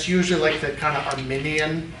that, that's usually like the kind of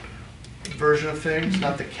Arminian version of things,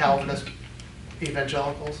 not the Calvinist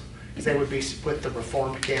evangelicals, because they would be with the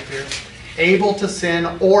Reformed camp here. Able to sin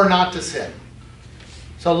or not to sin.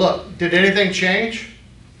 So look, did anything change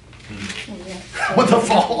Well, yeah. with the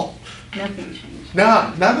fall? Nothing changed.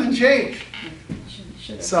 No, nothing changed.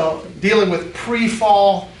 Should've- So dealing with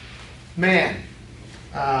pre-fall man.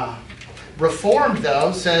 Reformed,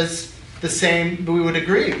 though, says the same. We would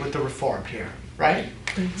agree with the Reformed here, right?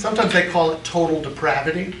 Sometimes they call it total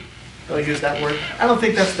depravity. They'll use that word. I don't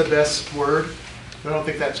think that's the best word. I don't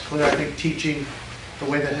think that's clear. I think teaching the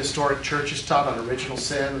way that historic churches taught on original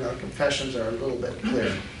sin and our confessions are a little bit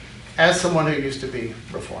clearer. As someone who used to be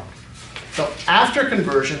Reformed. So after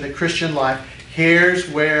conversion, the Christian life, here's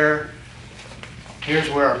where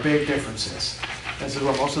our big difference is. This is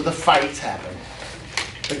where most of the fights happen.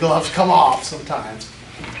 The gloves come off sometimes.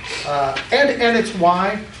 And it's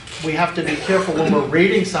why we have to be careful when we're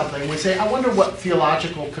reading something. We say, I wonder what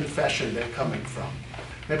theological confession they're coming from.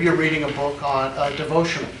 Maybe you're reading a book on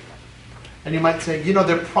devotional. And you might say,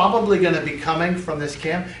 they're probably going to be coming from this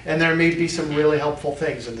camp, and there may be some really helpful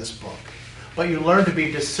things in this book. But you learn to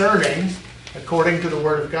be discerning, according to the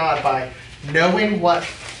Word of God, by knowing what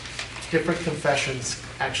different confessions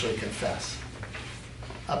actually confess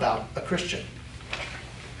about a Christian.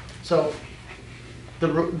 So, the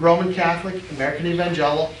Roman Catholic, American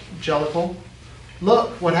Evangelical, look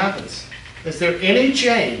what happens. Is there any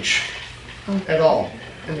change at all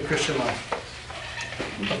in the Christian life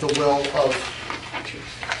of the will of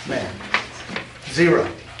man? Zero.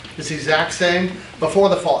 It's the exact same before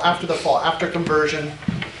the fall, after conversion.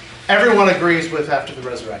 Everyone agrees with after the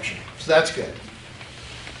resurrection. So that's good.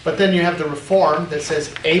 But then you have the Reform that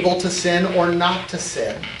says able to sin or not to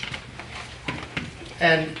sin.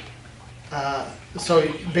 And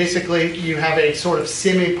so basically you have a sort of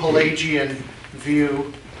semi-Pelagian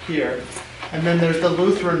view here. And then there's the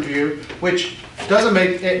Lutheran view, which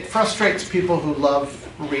it frustrates people who love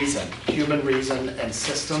reason, human reason and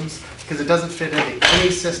systems, because it doesn't fit into any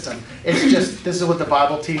system. It's just, this is what the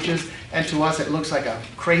Bible teaches, and to us it looks like a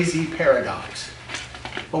crazy paradox.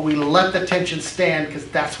 But we let the tension stand because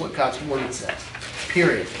that's what God's Word says,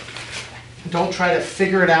 period. Don't try to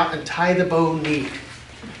figure it out and tie the bow neat,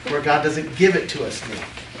 where God doesn't give it to us neat.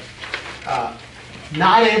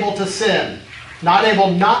 Not able to sin. Not able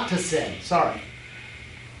not to sin, sorry.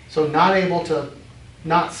 So not able to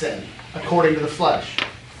not sin, according to the flesh.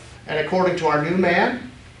 And according to our new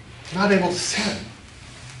man, not able to sin.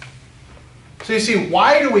 So you see,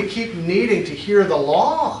 why do we keep needing to hear the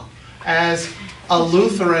law as a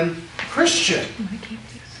Lutheran Christian?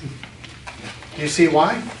 Do you see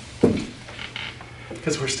why?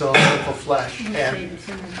 Because we're still in sinful flesh. And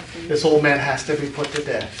this old man has to be put to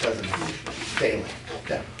death, doesn't he? Daily.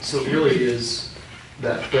 Yeah. So it really is,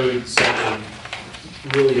 that third section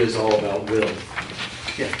really is all about will.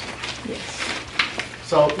 Yeah. Yes.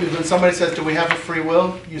 So when somebody says, do we have a free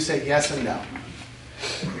will? You say yes and no.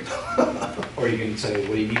 Or you can say,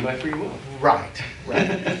 what do you mean by free will? Right.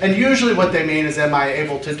 And usually what they mean is, am I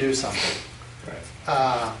able to do something?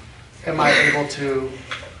 Right. Am I able to...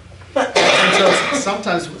 And so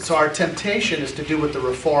sometimes, our temptation is to do what the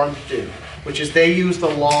Reformed do, which is they use the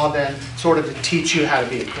law then sort of to teach you how to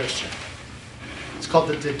be a Christian. It's called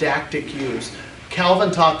the didactic use.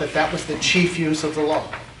 Calvin taught that was the chief use of the law,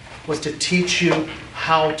 was to teach you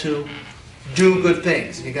how to do good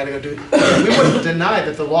things. You got to go do. We wouldn't deny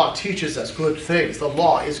that the law teaches us good things. The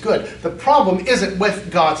law is good. The problem isn't with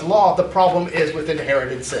God's law. The problem is with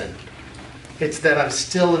inherited sin. It's that I'm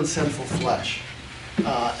still in sinful flesh.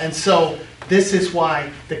 And so this is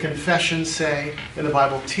why the confessions say, and the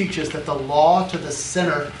Bible teaches, that the law to the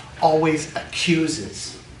sinner always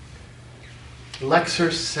accuses.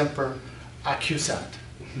 Lexer semper accusat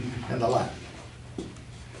in the Latin.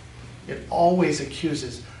 It always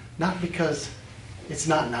accuses, not because it's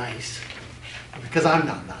not nice, but because I'm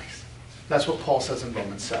not nice. That's what Paul says in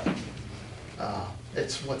Romans 7.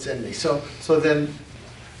 It's what's in me. So then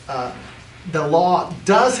the law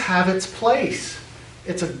does have its place.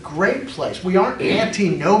 It's a great place. We aren't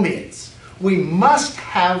antinomians. We must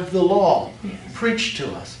have the law preached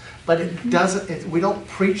to us. But it doesn't. We don't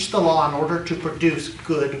preach the law in order to produce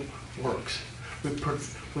good works.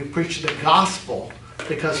 We preach the gospel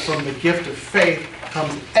because from the gift of faith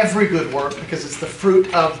comes every good work, because it's the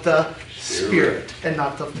fruit of the Spirit and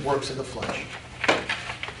not the works of the flesh.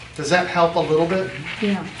 Does that help a little bit?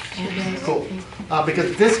 Yeah. Cool.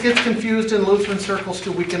 Because this gets confused in Lutheran circles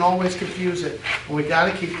too. We can always confuse it. And we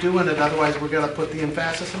got to keep doing it, otherwise we're going to put the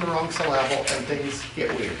emphasis in the wrong syllable and things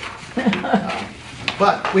get weird.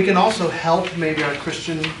 But we can also help maybe our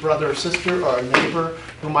Christian brother or sister or a neighbor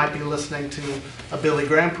who might be listening to a Billy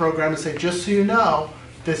Graham program and say, just so you know,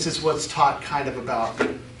 this is what's taught kind of about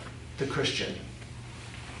the Christian.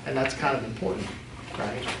 And that's kind of important,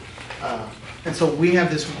 right? And so we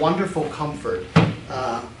have this wonderful comfort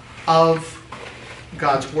of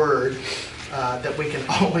God's Word that we can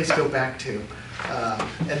always go back to.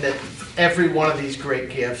 And that every one of these great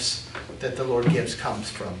gifts that the Lord gives comes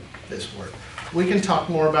from this Word. We can talk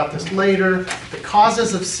more about this later. The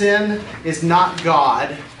causes of sin is not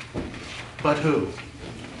God, but who?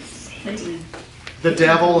 Satan. The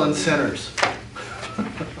devil and sinners.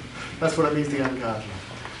 That's what it means, the ungodly.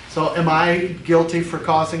 So am I guilty for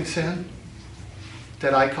causing sin?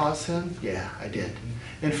 Did I cause sin? Yeah, I did.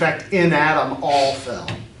 In fact, in Adam all fell,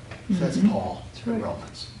 says Paul in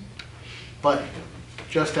Romans. But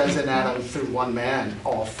just as in Adam through one man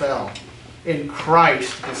all fell, in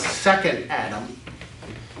Christ, the second Adam,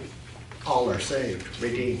 all are saved,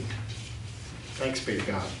 redeemed. Thanks be to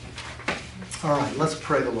God. All right, let's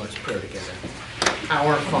pray the Lord's Prayer together.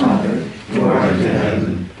 Our Father, who art in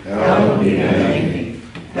heaven, hallowed be thy name.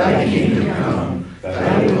 Thy kingdom come,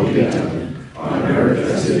 thy will be done, on earth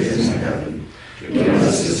as it is in heaven. Give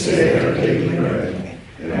us this day our daily bread,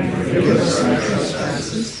 and forgive us our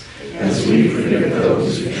trespasses, as we forgive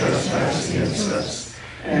those who trespass against us.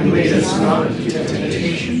 And lead us not into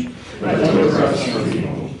temptation, but deliver us from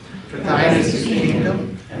evil. For thine is the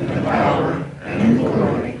kingdom, and the power, and the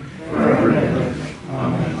glory, forever and ever.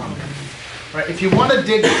 Amen. All right, if you want to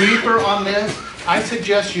dig deeper on this, I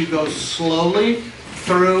suggest you go slowly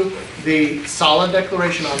through the solid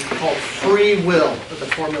declaration on called Free Will of the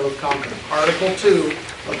Formula of Concord. Article 2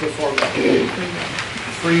 of the Formula.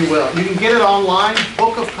 Free Will. You can get it online,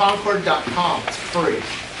 bookofconcord.com. It's free.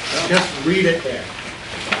 Just read it there.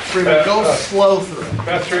 Free will. Go slow through it.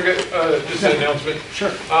 Pastor, just an announcement.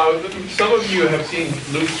 Sure. Some of you have seen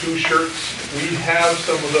Luke 2 shirts. We have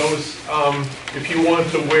some of those. If you want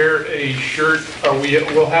to wear a shirt,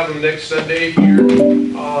 we'll have them next Sunday here.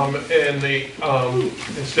 And they,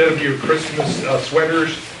 instead of your Christmas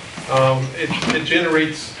sweaters, it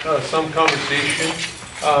generates some conversation.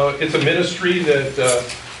 It's a ministry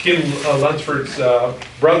that Kim Lunsford's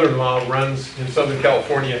brother-in-law runs in Southern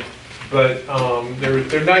California. But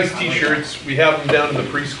they're nice T-shirts. We have them down in the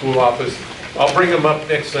preschool office. I'll bring them up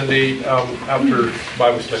next Sunday after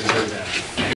Bible study.